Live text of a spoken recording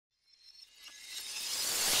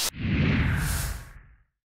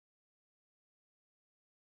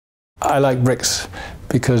I like bricks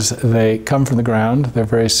because they come from the ground, they're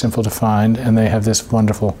very simple to find, and they have this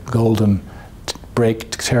wonderful golden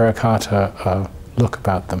baked terracotta look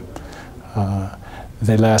about them.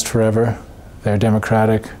 They last forever, they're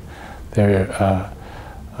democratic, they've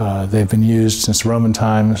been used since Roman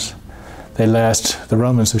times. They last, the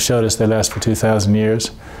Romans have showed us they last for 2,000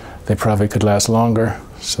 years. They probably could last longer,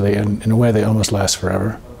 so they, in a way they almost last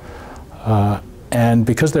forever. And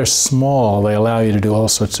because they're small, they allow you to do all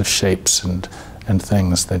sorts of shapes and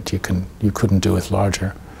things that you couldn't do with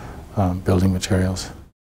larger building materials.